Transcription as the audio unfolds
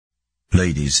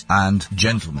Ladies and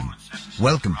gentlemen,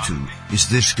 welcome to Is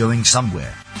This Going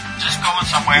Somewhere? Is this going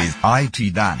somewhere? With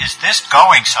IT Dan. Is this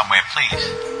going somewhere, please?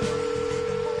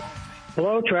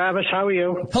 Hello, Travis. How are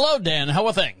you? Hello, Dan. How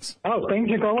are things? Oh,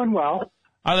 things are going well.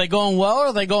 Are they going well or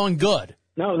are they going good?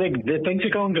 No, things are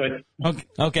going good.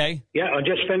 Okay. Yeah, I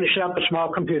just finished up a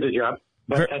small computer job,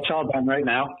 but that's all done right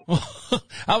now.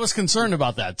 I was concerned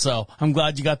about that, so I'm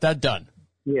glad you got that done.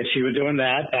 Yes, you were doing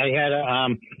that. I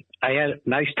had a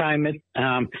nice time.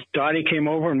 Dottie came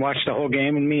over and watched the whole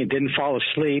game with me and didn't fall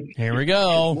asleep. Here we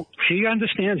go. She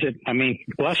understands it. I mean,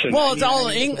 bless her. Well, it's all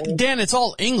Dan. It's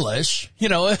all English. You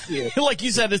know, like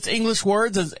you said, it's English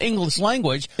words, it's English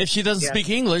language. If she doesn't speak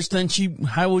English, then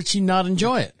how would she not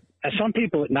enjoy it? Some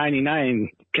people at 99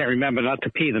 can't remember not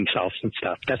to pee themselves and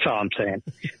stuff. That's all I'm saying.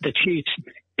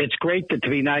 It's great to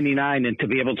be 99 and to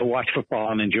be able to watch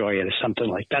football and enjoy it or something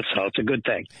like that. So it's a good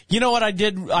thing. You know what I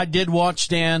did watch,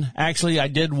 Dan? Actually, I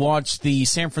did watch the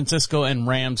San Francisco and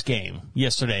Rams game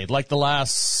yesterday, like the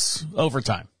last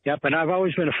overtime. Yep, and I've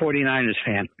always been a 49ers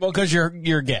fan. Well, because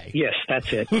you're gay. Yes,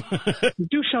 that's it. You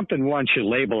do something once, you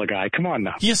label a guy. Come on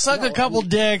now. You suck a couple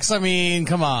dicks. I mean,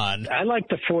 come on. I like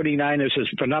the 49ers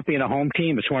for not being a home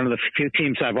team. It's one of the few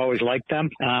teams I've always liked them.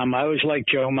 I always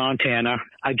liked Joe Montana.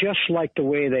 I just liked the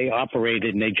way they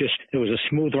operated, and it was a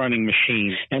smooth-running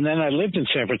machine. And then I lived in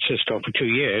San Francisco for 2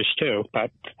 years, too,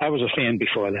 but I was a fan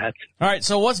before that. All right,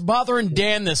 so what's bothering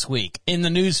Dan this week in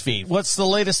the news feed? What's the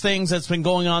latest things that's been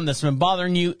going on that's been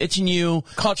bothering you, itching you,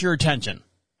 caught your attention?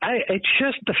 It's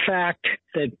just the fact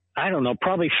that, I don't know,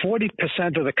 probably 40%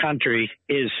 of the country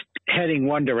is heading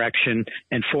one direction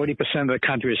and 40% of the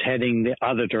country is heading the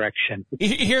other direction.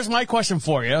 Here's my question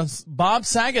for you. Bob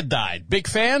Saget died. Big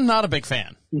fan? Not a big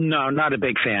fan? No, not a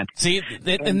big fan. See,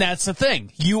 and that's the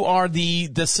thing. You are the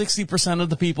 60% of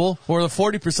the people or the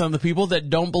 40% of the people that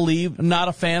don't believe, not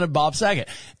a fan of Bob Saget.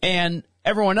 And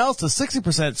everyone else, the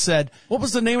 60%, said, what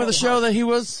was the name of the show that he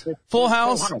was? Full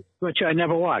House? Which I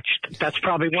never watched. That's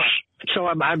probably why. So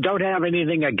I don't have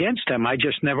anything against him. I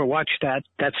just never watched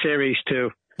that series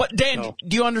too. But Dan,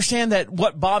 do you understand that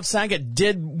what Bob Saget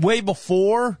did way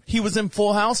before he was in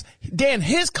Full House? Dan,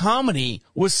 his comedy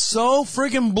was so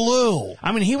friggin' blue.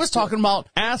 I mean, he was talking about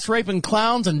ass-raping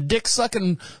clowns and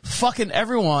dick-sucking fucking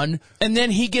everyone, and then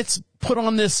he gets put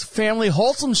on this family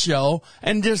wholesome show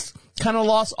and just kind of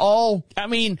lost all. I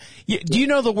mean, do you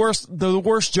know the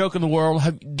worst joke in the world?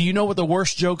 Do you know what the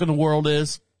worst joke in the world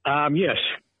is? Yes.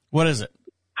 What is it?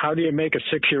 How do you make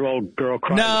a 6-year-old girl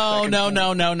cry? No. The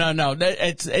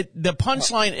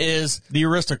punchline is the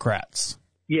Aristocrats.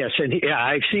 Yes, and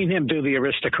I've seen him do the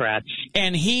Aristocrats.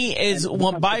 And he is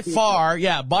by far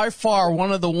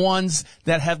one of the ones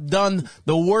that have done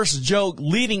the worst joke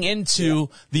leading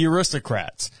into the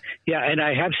Aristocrats. Yeah, and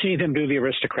I have seen him do the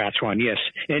Aristocrats one, yes.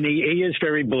 And he is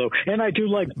very blue. And I do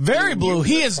like... Very blue.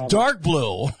 He is dark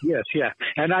blue. Yes, yeah.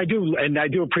 And I do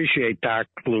appreciate dark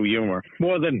blue humor.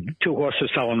 More than two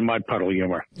horses selling a mud puddle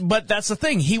humor. But that's the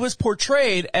thing. He was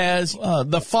portrayed as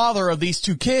the father of these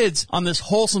two kids on this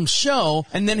wholesome show.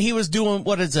 And then he was doing,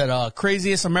 what is it,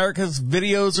 Craziest America's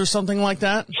Videos or something like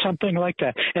that? Something like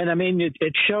that. And I mean,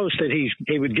 it shows that he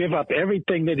would give up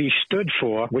everything that he stood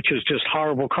for, which is just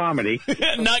horrible comedy.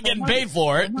 Not getting paid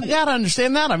for it. You gotta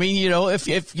understand that. I mean, you know,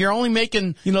 if you're only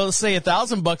making, let's say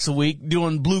 $1,000 a week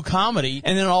doing blue comedy,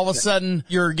 and then all of a sudden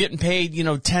you're getting paid,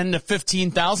 $10,000 to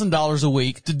 $15,000 a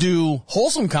week to do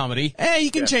wholesome comedy,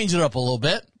 you can change it up a little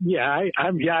bit. Yeah,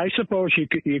 I suppose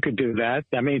you could do that.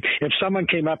 I mean, if someone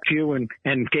came up to you and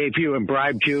gave you and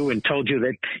bribed you and told you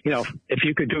that, if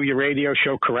you could do your radio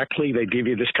show correctly, they'd give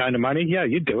you this kind of money, yeah,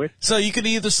 you'd do it. So you could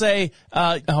either say,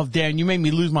 oh, Dan, you made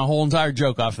me lose my whole entire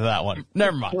joke after that one.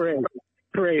 Never mind.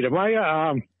 Great.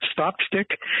 My stop stick,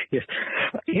 yes.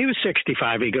 He was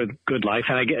 65. He good life,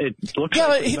 and I get it. Looks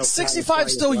like but 65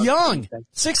 is still young.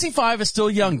 65 is still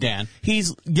young, Dan.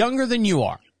 He's younger than you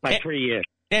are by 3 years.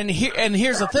 And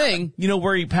here's the thing. You know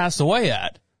where he passed away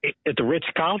at? At the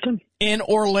Ritz-Carlton in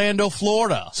Orlando,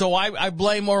 Florida. So I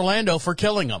blame Orlando for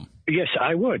killing him. Yes,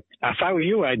 I would. If I were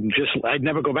you, I'd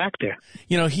never go back there.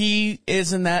 He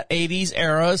is in that 80s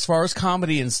era as far as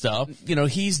comedy and stuff.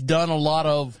 He's done a lot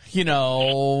of,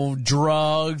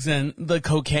 drugs and the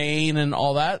cocaine and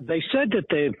all that. They said that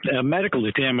the medical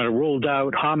examiner ruled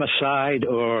out homicide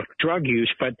or drug use,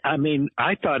 but I mean,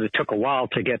 I thought it took a while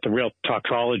to get the real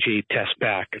toxicology test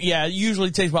back. Yeah, it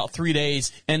usually takes about 3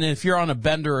 days. And if you're on a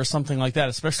bender or something like that,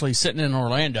 especially sitting in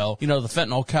Orlando, the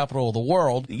fentanyl capital of the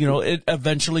world, it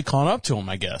eventually caught up to him,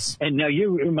 I guess. And now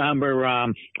you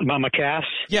remember Mama Cass?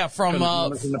 Yeah, from the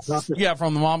Mamas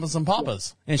and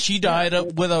Papas. And she died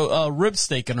with a rib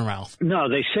steak in her mouth. No,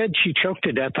 they said she choked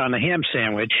to death on a ham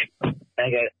sandwich.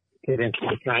 get into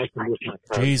the trash and use my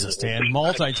car. Jesus, Dan,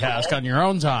 multitask on your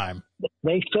own time.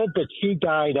 They said that she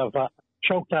died of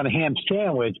choked on a ham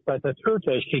sandwich, but the truth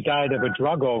is she died of a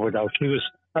drug overdose. She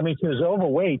was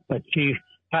overweight, but she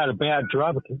had a bad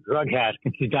drug habit,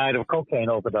 and she died of a cocaine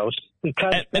overdose.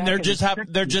 Because and there just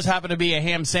happened to be a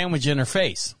ham sandwich in her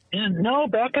face. And no,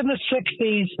 back in the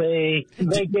 60s, they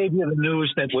gave you the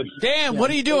news that would... Dan, what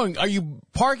are you doing? Are you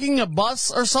parking a bus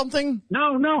or something?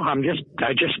 No,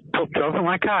 I just pooped over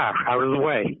my car out of the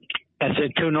way. Is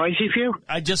it too noisy for you?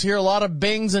 I just hear a lot of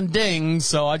bings and dings,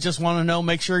 so I just want to know,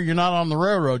 make sure you're not on the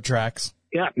railroad tracks.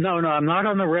 Yeah, no, I'm not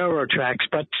on the railroad tracks,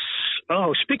 but...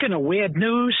 Oh, speaking of weird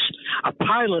news, a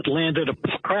pilot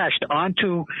crashed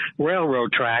onto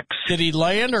railroad tracks. Did he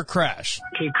land or crash?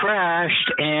 He crashed,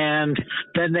 and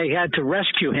then they had to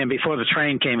rescue him before the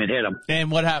train came and hit him. And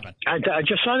what happened? I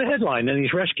just saw the headline, and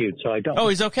he's rescued, so I don't... Oh,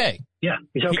 he's okay. Yeah,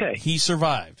 he's okay. He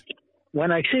survived. When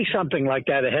I see something like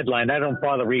that, a headline, I don't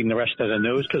bother reading the rest of the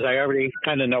news because I already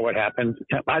kind of know what happened.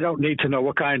 I don't need to know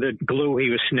what kind of glue he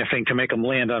was sniffing to make him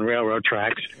land on railroad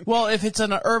tracks. Well, if it's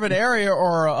in an urban area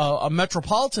or a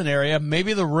metropolitan area,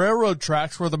 maybe the railroad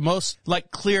tracks were the most,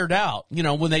 cleared out. You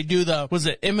know, when they do was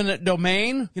it eminent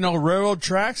domain? You know, railroad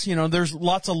tracks, there's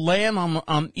lots of land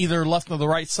on either left or the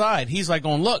right side. He's like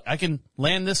going, look, I can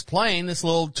land this plane, this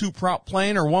little 2-prop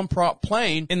plane or 1-prop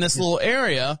plane in this little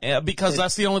area because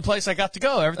that's the only place I got to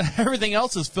go. Everything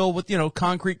else is filled with,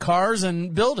 concrete cars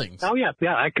and buildings. Oh, yeah.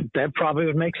 That probably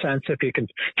would make sense if you can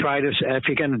if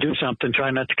you're going to do something,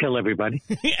 try not to kill everybody.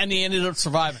 And he ended up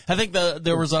surviving. I think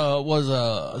there was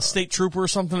a state trooper or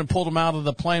something that pulled him out of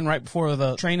the plane right before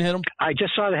the train hit him. I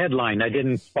just saw the headline. I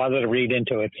didn't bother to read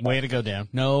into it. Way to go, Dan.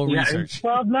 No research.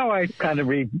 Well, no, I kind of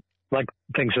read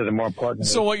things that are more important.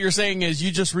 So what you're saying is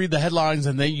you just read the headlines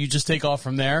and then you just take off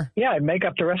from there? Yeah, I make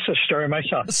up the rest of the story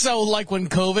myself. So when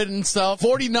COVID and stuff,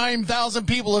 49,000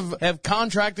 people have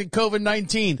contracted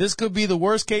COVID-19. This could be the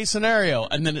worst case scenario.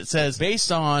 And then it says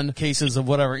based on cases of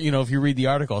whatever, if you read the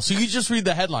article. So you just read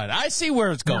the headline. I see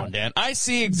where it's going, Dan. I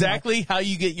see exactly how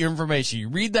you get your information. You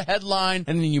read the headline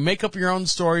and then you make up your own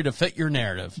story to fit your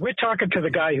narrative. We're talking to the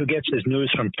guy who gets his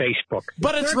news from Facebook.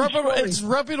 But it's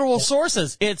reputable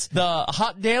sources. It's the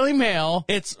Hot Daily Mail,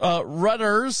 it's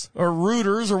Reuters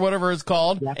or whatever it's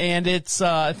called, and it's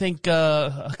I think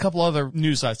a couple other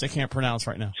news sites I can't pronounce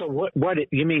right now. So what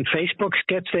you mean Facebook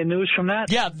gets their news from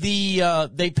that? Yeah,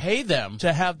 they pay them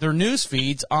to have their news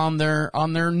feeds on their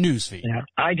news feed. Yeah.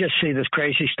 I just see this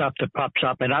crazy stuff that pops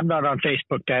up, and I'm not on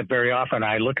Facebook that very often.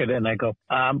 I look at it and I go,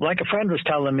 like a friend was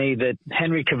telling me that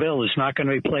Henry Cavill is not going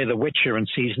to replay The Witcher in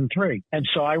season 3, and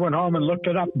so I went home and looked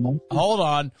it up. Hold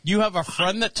on, you have a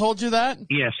friend that told you that?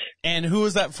 Yes. And who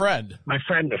is that friend? My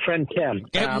friend Tim.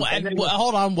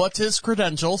 Hold on, what's his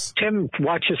credentials? Tim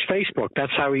watches Facebook.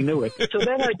 That's how he knew it. So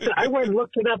then I went and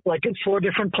looked it up in 4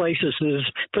 different places.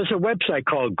 There's a website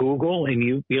called Google, and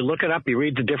you look it up, you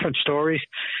read the different stories,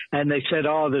 and they said,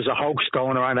 there's a hoax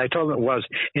going around. I told him it was,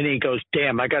 and he goes,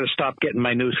 damn, I got to stop getting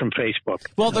my news from Facebook.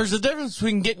 Well, there's a difference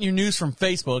between getting your news from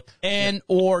Facebook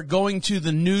or going to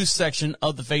the news section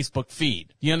of the Facebook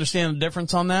feed. You understand the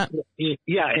difference on that?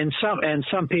 Yeah, and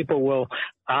some people will.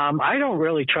 I don't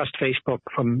really trust Facebook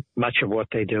for much of what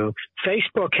they do.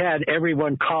 Facebook had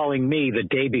everyone calling me the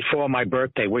day before my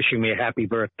birthday, wishing me a happy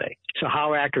birthday. So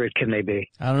how accurate can they be?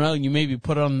 I don't know. You maybe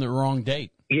put on the wrong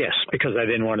date. Yes, because I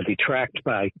didn't want to be tracked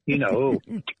by, who.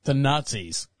 The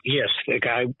Nazis. Yes,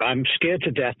 I'm scared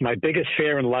to death. My biggest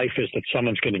fear in life is that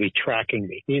someone's going to be tracking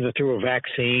me, either through a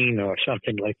vaccine or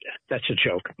something like that. That's a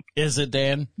joke. Is it,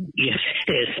 Dan? Yes,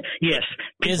 it is. Yes.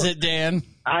 Is it, Dan?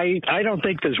 I don't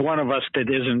think there's one of us that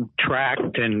isn't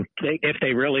tracked, and if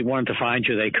they really wanted to find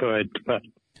you, they could. But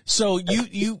so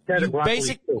you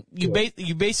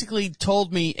basically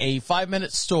told me a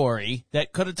 5-minute story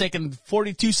that could have taken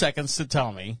 42 seconds to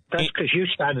tell me. That's because you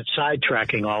started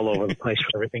sidetracking all over the place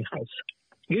for everything else.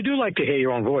 You do like to hear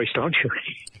your own voice, don't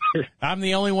you? I'm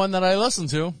the only one that I listen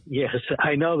to. Yes,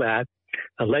 I know that.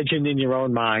 A legend in your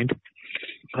own mind.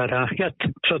 But,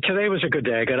 so today was a good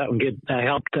day. I got up and I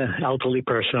helped an elderly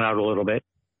person out a little bit.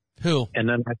 Who? And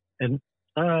then,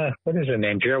 what is her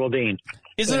name? Geraldine.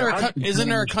 Isn't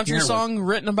there a country song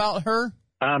written about her?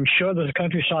 I'm sure there's a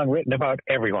country song written about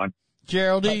everyone.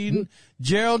 Geraldine,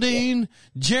 Geraldine,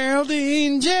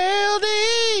 Geraldine, Geraldine.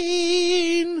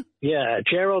 Yeah,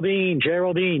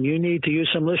 Geraldine, you need to use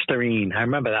some Listerine. I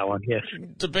remember that one, yes.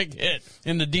 It's a big hit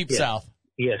in the Deep South.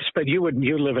 Yes, but you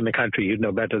live in the country. You'd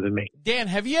know better than me. Dan,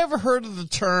 have you ever heard of the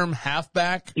term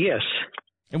halfback? Yes.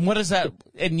 And what does that,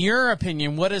 in your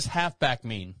opinion, what does halfback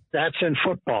mean? That's in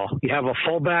football. You have a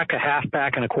fullback, a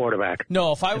halfback, and a quarterback.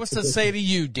 No, if I was to say to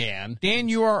you, Dan,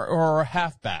 you are a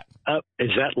halfback. Is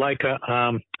that like a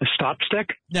stop stick?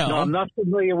 No, I'm not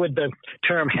familiar with the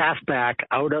term halfback.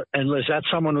 And is that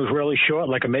someone who's really short,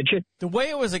 like a midget? The way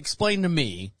it was explained to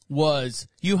me was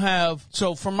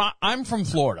I'm from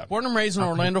Florida, born and raised in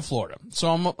Orlando, Florida. So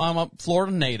I'm a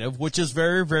Florida native, which is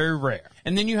very, very rare.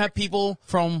 And then you have people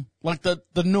from like the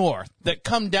north that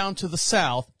come down to the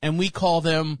south, and we call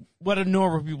them, what do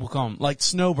northern people call them? Like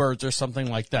snowbirds or something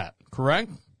like that,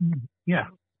 correct? Yeah.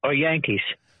 Or Yankees.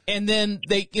 And then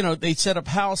they set up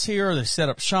house here, or they set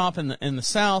up shop in the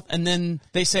South, and then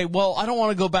they say, well, I don't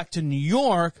want to go back to New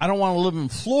York. I don't want to live in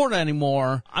Florida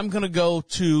anymore. I'm going to go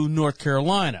to North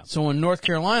Carolina. So in North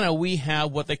Carolina, we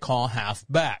have what they call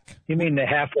halfback. You mean they're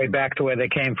halfway back to where they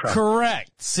came from?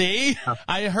 Correct. See?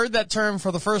 I heard that term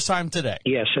for the first time today.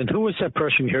 Yes. And who was that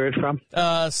person you heard from?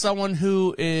 Someone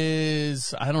who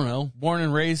is, I don't know, born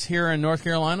and raised here in North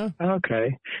Carolina.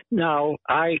 Okay. Now,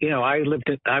 I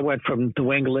went from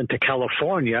New England to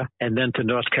California and then to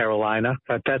North Carolina,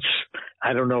 but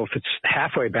I don't know if it's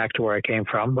halfway back to where I came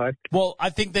from, but. Well,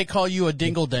 I think they call you a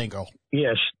dingle dangle.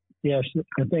 Yes, a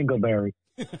dingleberry.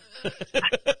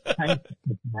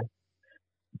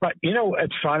 But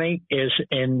what's funny is,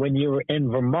 when you're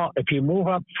in Vermont, if you move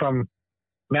up from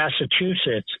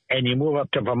Massachusetts and you move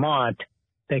up to Vermont,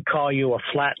 they call you a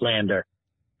flatlander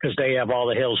because they have all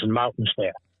the hills and mountains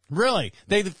there. Really?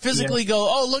 They physically go,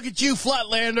 oh, look at you,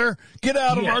 Flatlander. Get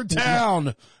out of our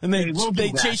town. And they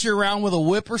chase you around with a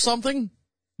whip or something?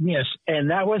 Yes.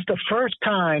 And that was the first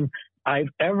time I've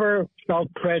ever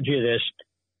felt prejudiced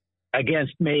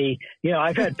against me.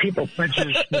 I've had people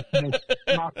prejudice me.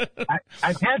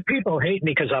 I've had people hate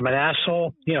me because I'm an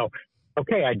asshole.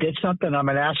 Okay, I did something. I'm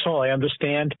an asshole. I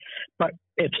understand. But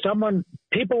if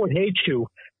people would hate you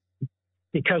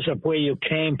because of where you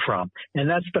came from. And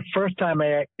that's the first time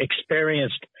I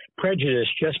experienced prejudice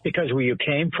just because where you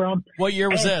came from. What year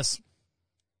was this?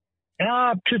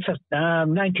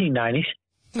 1990s.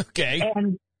 Okay.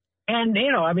 And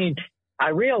I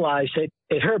realized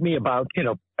it hurt me about,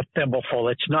 a thimbleful.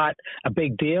 It's not a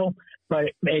big deal,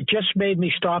 but it just made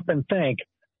me stop and think.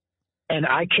 And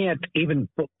I can't even,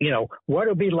 what it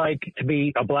would be like to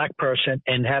be a black person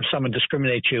and have someone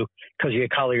discriminate you because of your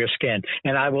color of your skin.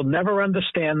 And I will never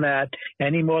understand that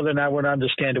any more than I would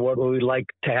understand what it would be like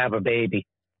to have a baby.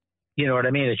 You know what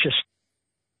I mean?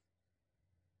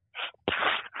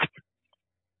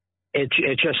 It's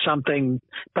just something,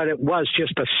 but it was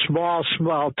just a small,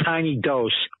 tiny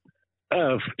dose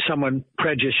of someone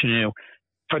prejudicing you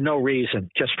for no reason,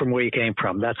 just from where you came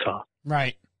from. That's all.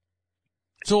 Right.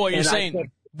 So what you're saying,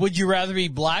 would you rather be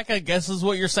black, I guess is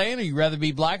what you're saying? Or you rather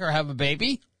be black or have a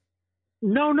baby?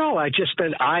 No.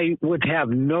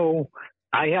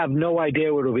 I have no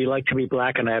idea what it would be like to be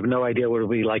black, and I have no idea what it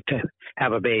would be like to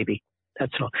have a baby.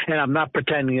 That's all. And I'm not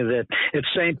pretending that it's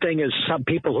the same thing as some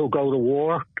people who go to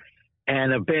war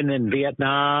and have been in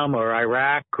Vietnam or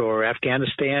Iraq or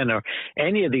Afghanistan or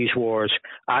any of these wars.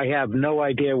 I have no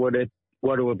idea what it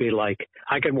would be like.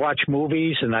 I can watch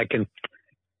movies and I can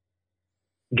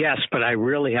guess, but I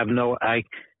really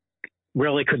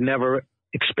could never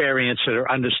experience it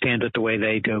or understand it the way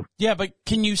they do. Yeah, but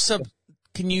can you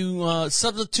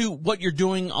substitute what you're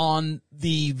doing on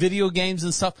the video games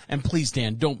and stuff? And please,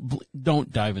 Dan,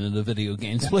 don't dive into the video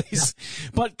games, please.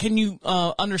 Yeah. But can you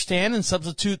understand and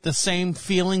substitute the same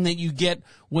feeling that you get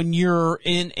when you're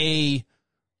in a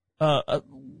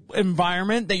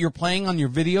environment that you're playing on your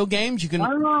video games? You can.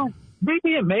 I don't know.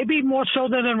 Maybe more so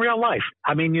than in real life.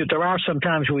 I mean, there are some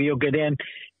times where you'll get in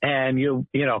and you're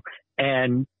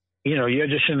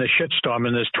just in a shitstorm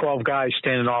and there's 12 guys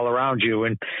standing all around you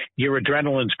and your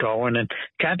adrenaline's going, and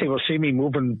Kathy will see me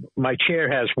moving. My chair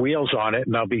has wheels on it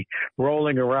and I'll be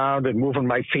rolling around and moving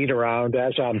my feet around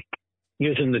as I'm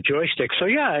using the joystick. So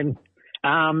yeah, and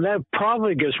that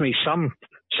probably gives me some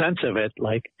sense of it,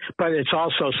 but it's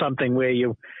also something where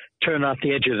you turn off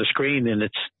the edge of the screen and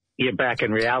you're back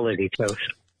in reality. So,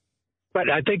 but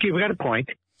I think you've got a point.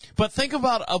 But think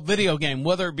about a video game,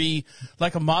 whether it be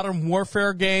like a modern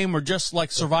warfare game or just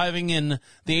like surviving in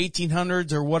the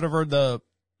 1800s or whatever, the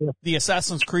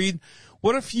Assassin's Creed.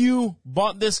 What if you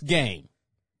bought this game,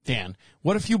 Dan?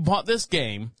 What if you bought this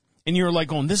game and you're like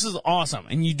going, this is awesome.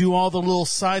 And you do all the little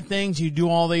side things, you do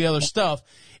all the other stuff.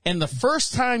 And the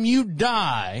first time you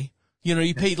die,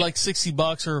 you paid like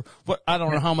 $60 or what, I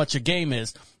don't know how much a game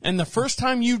is. And the first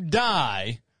time you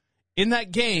die in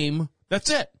that game, that's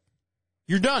it.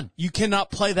 You're done. You cannot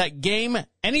play that game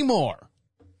anymore.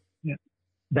 Yeah.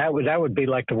 That would be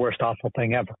like the worst awful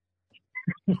thing ever.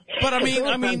 But I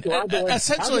mean,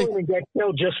 essentially, I'll go in and get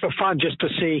killed just for fun, just to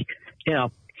see,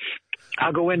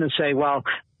 I'll go in and say, well,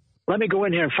 let me go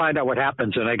in here and find out what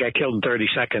happens, and I get killed in 30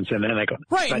 seconds, and then I go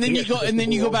right, and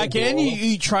then you go back in,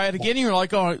 you try it again, and you're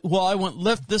like, oh, well, I went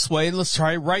left this way, let's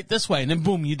try right this way, and then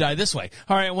boom, you die this way.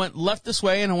 All right, I went left this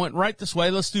way, and I went right this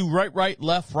way. Let's do right,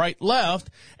 left,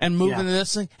 and move into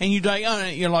this thing, and you die on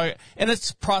it. You're like, and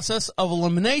it's a process of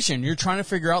elimination. You're trying to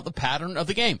figure out the pattern of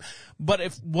the game.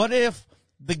 But what if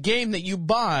the game that you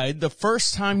buy, the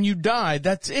first time you die,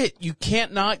 that's it. You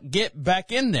can't not get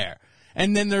back in there.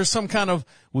 And then there's some kind of,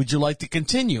 would you like to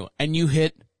continue? And you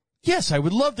hit, yes, I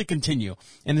would love to continue.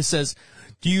 And it says,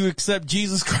 do you accept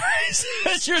Jesus Christ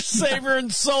as your Savior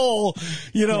and soul?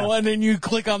 And then you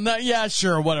click on that. Yeah,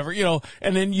 sure, whatever,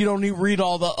 and then you don't even read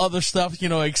all the other stuff,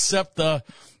 except the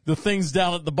things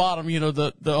down at the bottom,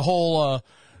 the whole,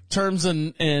 terms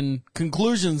and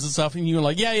conclusions and stuff. And you're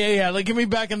like, yeah, like, get me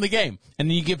back in the game. And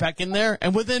then you get back in there,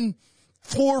 and within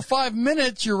 4 or 5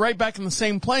 minutes, you're right back in the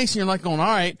same place. And you're like going, all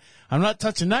right, I'm not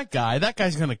touching that guy. That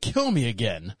guy's going to kill me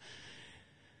again.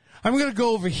 I'm going to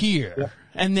go over here. Yeah.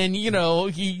 And then,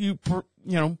 you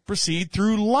proceed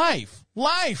through life,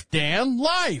 Dan,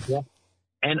 life. Yeah.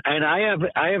 And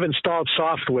I have installed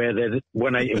software that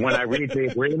when I read the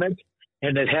agreement,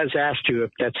 and it has asked you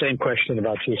that same question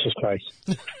about Jesus Christ.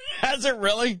 Has it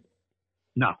really?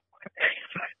 No.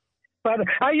 But,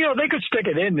 they could stick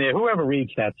it in there. Whoever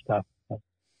reads that stuff.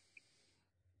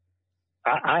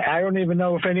 I don't even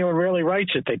know if anyone really writes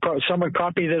it. Someone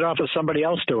copied it off of somebody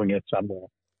else doing it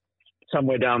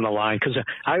somewhere down the line. Because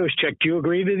I always check, do you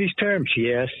agree to these terms?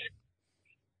 Yes.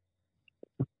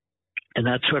 And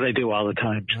that's what I do all the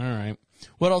time. All right.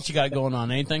 What else you got going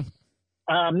on? Anything?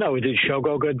 No, did the show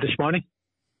go good this morning?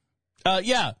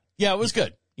 Yeah, it was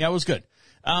good.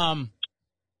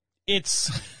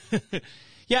 It's,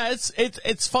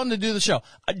 it's fun to do the show.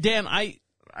 Dan,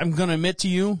 I'm going to admit to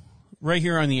you right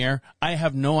here on the air, I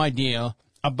have no idea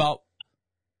about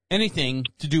anything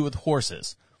to do with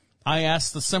horses. I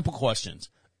ask the simple questions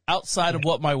outside of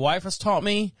what my wife has taught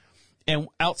me and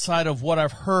outside of what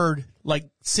I've heard,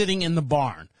 like sitting in the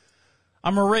barn.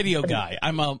 I'm a radio guy.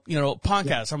 I'm a,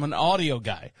 podcast. I'm an audio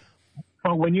guy.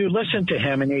 Well, when you listen to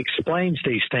him and he explains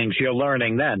these things, you're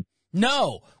learning then.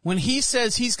 No. When he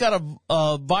says he's got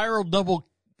a viral double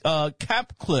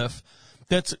cap cliff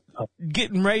that's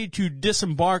getting ready to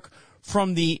disembark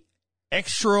from the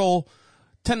external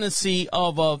tendency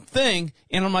of a thing,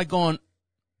 and I'm like going,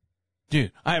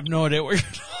 dude, I have no idea what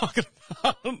you're talking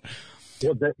about.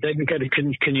 Well, then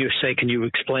can you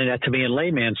explain that to me in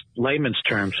layman's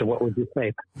terms? So what would you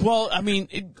say? Well, I mean,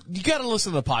 you got to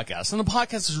listen to the podcast, and the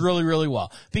podcast is really, really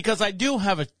well, because I do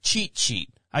have a cheat sheet.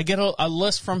 I get a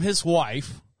list from his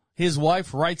wife. His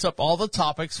wife writes up all the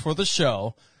topics for the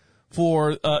show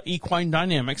for equine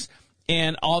dynamics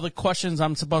and all the questions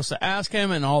I'm supposed to ask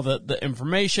him and all the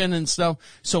information and stuff.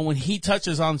 So when he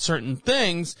touches on certain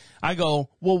things, I go,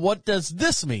 well, what does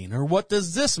this mean? Or what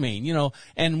does this mean?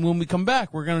 And when we come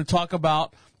back, we're going to talk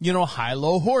about,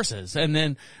 high-low horses. And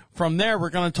then from there, we're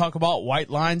going to talk about white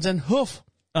lines and hoof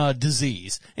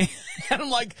disease. And I'm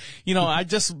like, I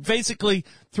just basically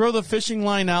throw the fishing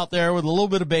line out there with a little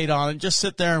bit of bait on it, just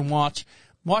sit there and watch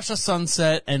the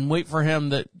sunset and wait for him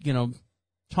to,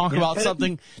 talk about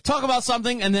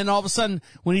something, and then all of a sudden,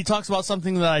 when he talks about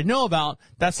something that I know about,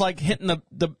 that's like hitting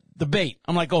the bait.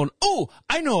 I'm like going, oh,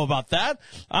 I know about that.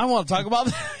 I want to talk about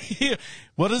that.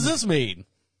 What does this mean?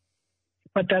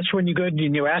 But that's when you go and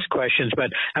you ask questions.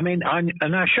 But I mean, on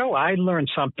our show, I learn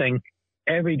something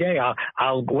every day.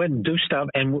 I'll go in and do stuff,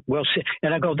 and we'll see.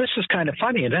 And I go, this is kind of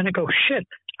funny. And then I go, shit,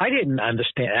 I didn't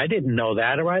understand. I didn't know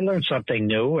that, or I learned something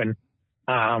new. And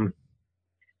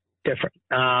different.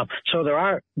 So there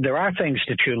are things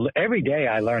that every day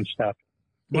I learn stuff.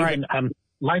 Right. Even,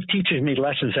 life teaches me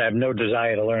lessons I have no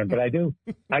desire to learn, but I do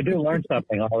learn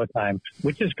something all the time,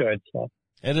 which is good. So.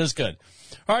 It is good.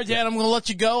 All right, Dan, I'm going to let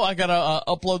you go. I got to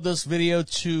upload this video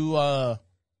to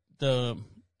the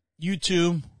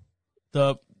YouTube,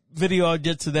 the video I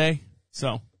did today.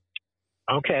 So.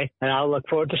 Okay, and I'll look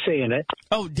forward to seeing it.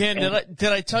 Oh, Dan,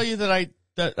 did I tell you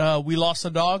that we lost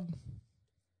a dog?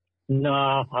 No,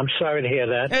 I'm sorry to hear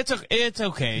that. It's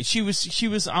okay. She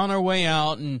was on her way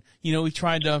out, and we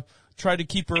tried to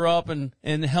keep her up and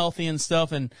healthy and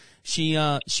stuff, and she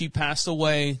passed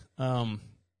away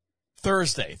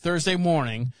Thursday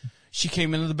morning. She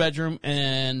came into the bedroom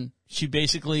and she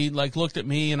basically looked at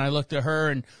me and I looked at her,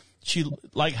 and she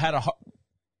had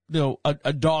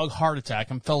a dog heart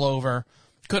attack and fell over,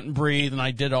 couldn't breathe, and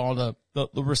I did all the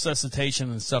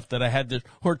resuscitation and stuff that I had to,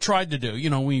 or tried to do,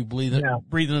 when you breathe in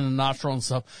the nostril and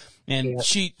stuff. And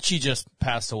she just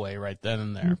passed away right then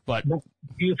and there. But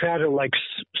you've had her like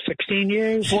 16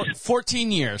 years?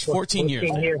 14 years. 14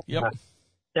 years. Yep.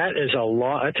 That is a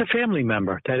lot. It's a family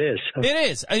member. That is. It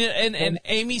is. And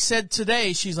Amy said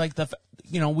today, she's like,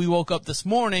 we woke up this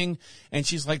morning and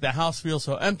she's like, the house feels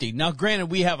so empty. Now, granted,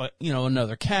 we have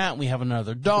another cat, we have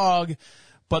another dog,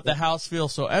 but the house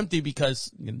feels so empty because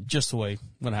just the way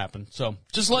what happened. So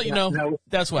just to let you know,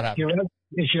 that's what happened.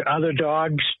 Is your other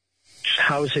dogs,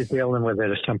 how's it dealing with it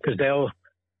or something? Because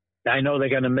I know they're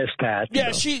going to miss that.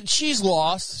 Yeah, she's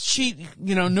lost.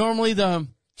 Normally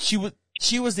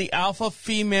she was the alpha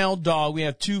female dog. We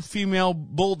have 2 female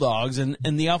bulldogs, and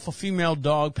the alpha female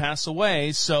dog passed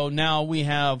away. So now we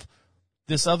have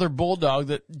this other bulldog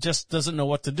that just doesn't know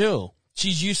what to do.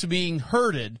 She's used to being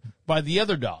herded by the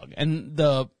other dog, and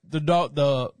the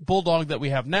bulldog that we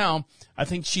have now, I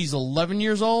think she's 11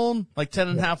 years old, like 10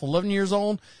 and a half, 11 years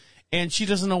old, and she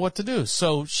doesn't know what to do.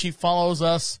 So she follows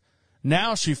us.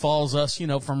 Now she follows us,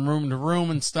 from room to room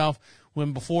and stuff.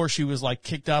 When before she was like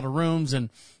kicked out of rooms and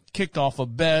kicked off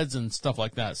of beds and stuff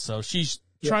like that. So she's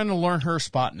trying to learn her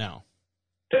spot now.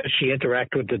 Does she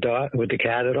interact with with the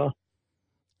cat at all?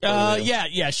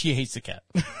 Yeah, she hates the cat.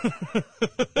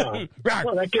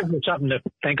 Well, that gives me something to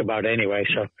think about anyway.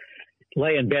 So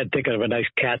lay in bed thinking of a nice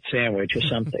cat sandwich or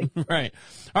something. Right.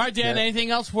 All right, Dan,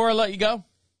 anything else before I let you go?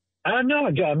 No,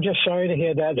 I'm just sorry to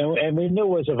hear that. And we knew it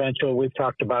was eventual. We've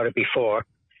talked about it before.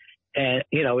 And,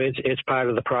 it's part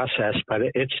of the process, but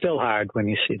it's still hard when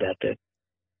you see that.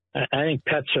 I think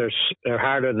pets are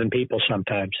harder than people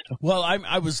sometimes. Well,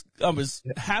 I was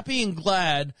happy and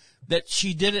glad that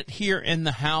she did it here in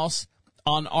the house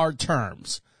on our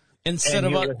terms instead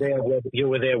of you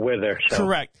were there with her. So.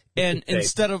 Correct. And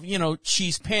instead of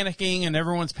she's panicking and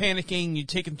everyone's panicking, you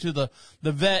take them to the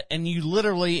vet, and you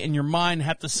literally in your mind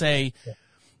have to say,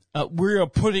 we're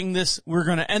going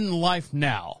to end life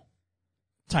now,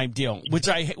 type deal, which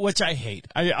I hate.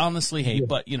 I honestly hate,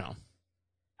 but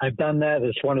I've done that.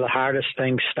 It's one of the hardest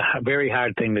things, very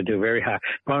hard thing to do, very hard.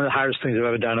 One of the hardest things I've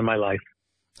ever done in my life.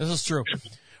 This is true.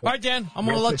 All right, Dan, I'm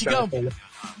going to let you go.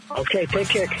 Okay, take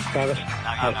care, Travis.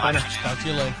 Talk to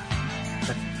you later.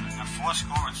 The 4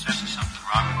 score and 6 is something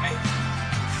wrong with me.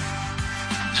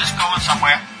 Is this going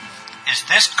somewhere? Is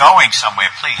this going somewhere,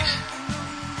 please?